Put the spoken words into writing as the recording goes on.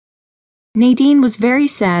Nadine was very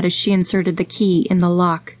sad as she inserted the key in the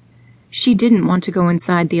lock. She didn't want to go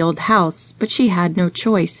inside the old house, but she had no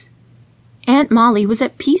choice. Aunt Molly was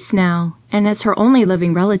at peace now, and as her only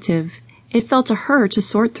living relative, it fell to her to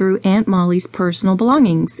sort through Aunt Molly's personal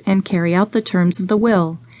belongings and carry out the terms of the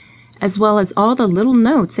will, as well as all the little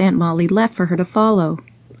notes Aunt Molly left for her to follow.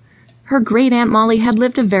 Her great-Aunt Molly had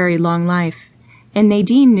lived a very long life, and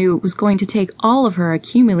Nadine knew it was going to take all of her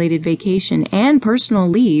accumulated vacation and personal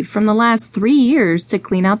leave from the last 3 years to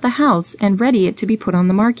clean out the house and ready it to be put on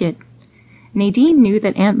the market. Nadine knew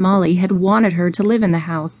that Aunt Molly had wanted her to live in the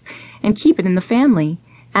house and keep it in the family,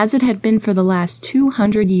 as it had been for the last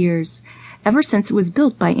 200 years, ever since it was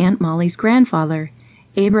built by Aunt Molly's grandfather,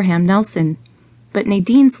 Abraham Nelson. But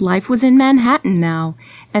Nadine's life was in Manhattan now,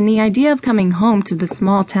 and the idea of coming home to the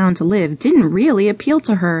small town to live didn't really appeal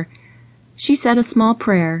to her. She said a small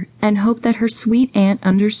prayer and hoped that her sweet aunt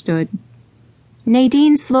understood.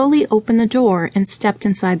 Nadine slowly opened the door and stepped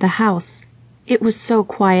inside the house. It was so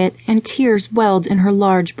quiet, and tears welled in her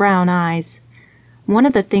large brown eyes. One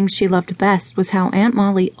of the things she loved best was how Aunt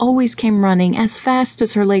Molly always came running as fast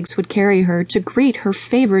as her legs would carry her to greet her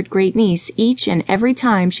favorite great-niece each and every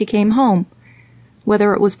time she came home,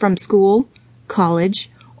 whether it was from school, college,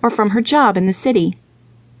 or from her job in the city.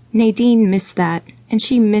 Nadine missed that, and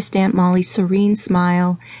she missed Aunt Molly's serene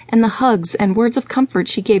smile and the hugs and words of comfort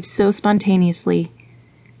she gave so spontaneously.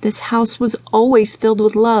 This house was always filled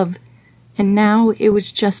with love, and now it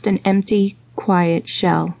was just an empty, quiet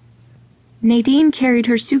shell. Nadine carried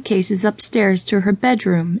her suitcases upstairs to her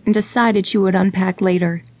bedroom and decided she would unpack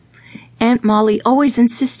later. Aunt Molly always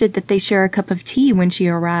insisted that they share a cup of tea when she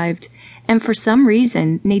arrived, and for some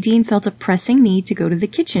reason Nadine felt a pressing need to go to the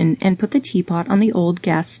kitchen and put the teapot on the old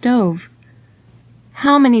gas stove.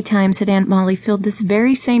 How many times had Aunt Molly filled this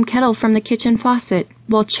very same kettle from the kitchen faucet,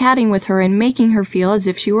 while chatting with her and making her feel as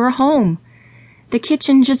if she were home? The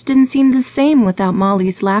kitchen just didn't seem the same without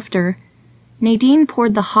Molly's laughter. Nadine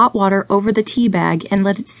poured the hot water over the tea bag and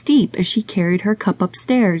let it steep as she carried her cup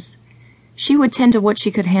upstairs. She would tend to what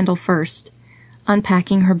she could handle first,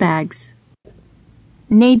 unpacking her bags.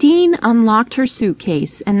 Nadine unlocked her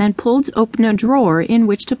suitcase and then pulled open a drawer in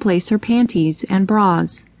which to place her panties and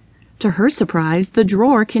bras. To her surprise, the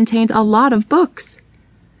drawer contained a lot of books.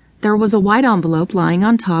 There was a white envelope lying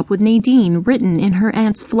on top with Nadine written in her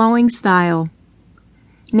aunt's flowing style.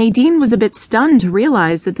 Nadine was a bit stunned to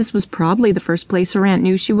realize that this was probably the first place her aunt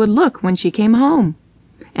knew she would look when she came home,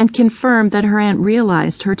 and confirmed that her aunt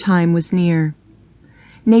realized her time was near.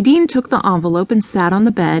 Nadine took the envelope and sat on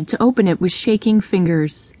the bed to open it with shaking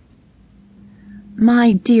fingers.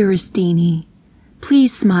 "My dearest Deanie,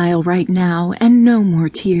 please smile right now and no more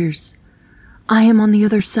tears. I am on the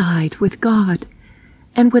other side with God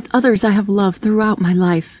and with others I have loved throughout my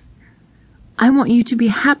life. I want you to be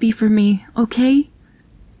happy for me, okay?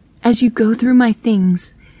 As you go through my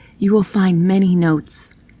things, you will find many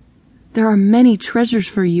notes. There are many treasures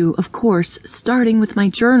for you, of course, starting with my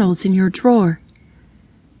journals in your drawer.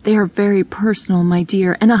 They are very personal, my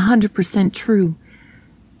dear, and 100% true.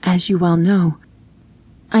 As you well know,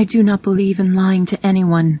 I do not believe in lying to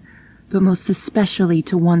anyone, but most especially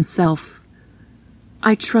to oneself.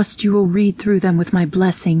 I trust you will read through them with my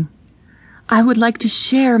blessing. I would like to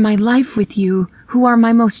share my life with you, who are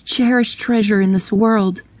my most cherished treasure in this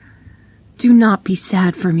world. Do not be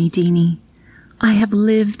sad for me, Deanie. I have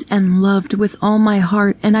lived and loved with all my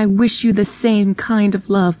heart, and I wish you the same kind of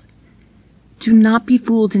love. Do not be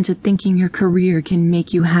fooled into thinking your career can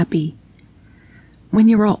make you happy. When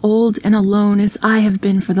you are old and alone, as I have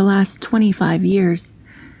been for the last 25 years,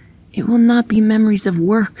 it will not be memories of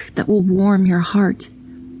work that will warm your heart.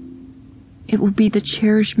 It will be the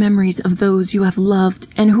cherished memories of those you have loved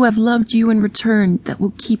and who have loved you in return that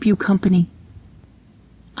will keep you company.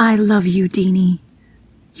 I love you, Deanie.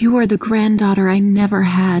 You are the granddaughter I never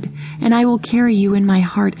had, and I will carry you in my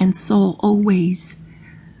heart and soul always.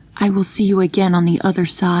 I will see you again on the other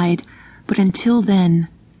side, but until then,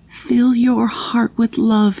 fill your heart with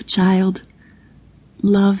love, child.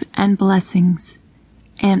 Love and blessings,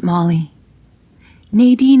 Aunt Molly."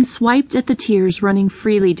 Nadine swiped at the tears running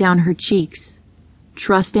freely down her cheeks.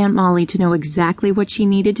 Trust Aunt Molly to know exactly what she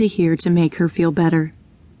needed to hear to make her feel better.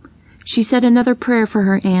 She said another prayer for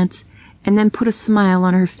her aunt, and then put a smile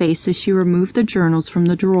on her face as she removed the journals from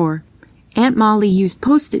the drawer. Aunt Molly used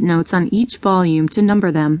post-it notes on each volume to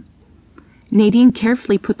number them. Nadine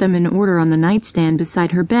carefully put them in order on the nightstand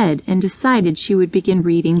beside her bed and decided she would begin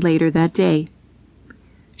reading later that day.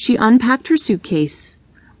 She unpacked her suitcase,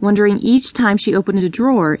 wondering each time she opened a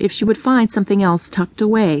drawer if she would find something else tucked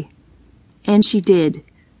away. And she did,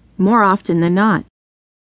 more often than not.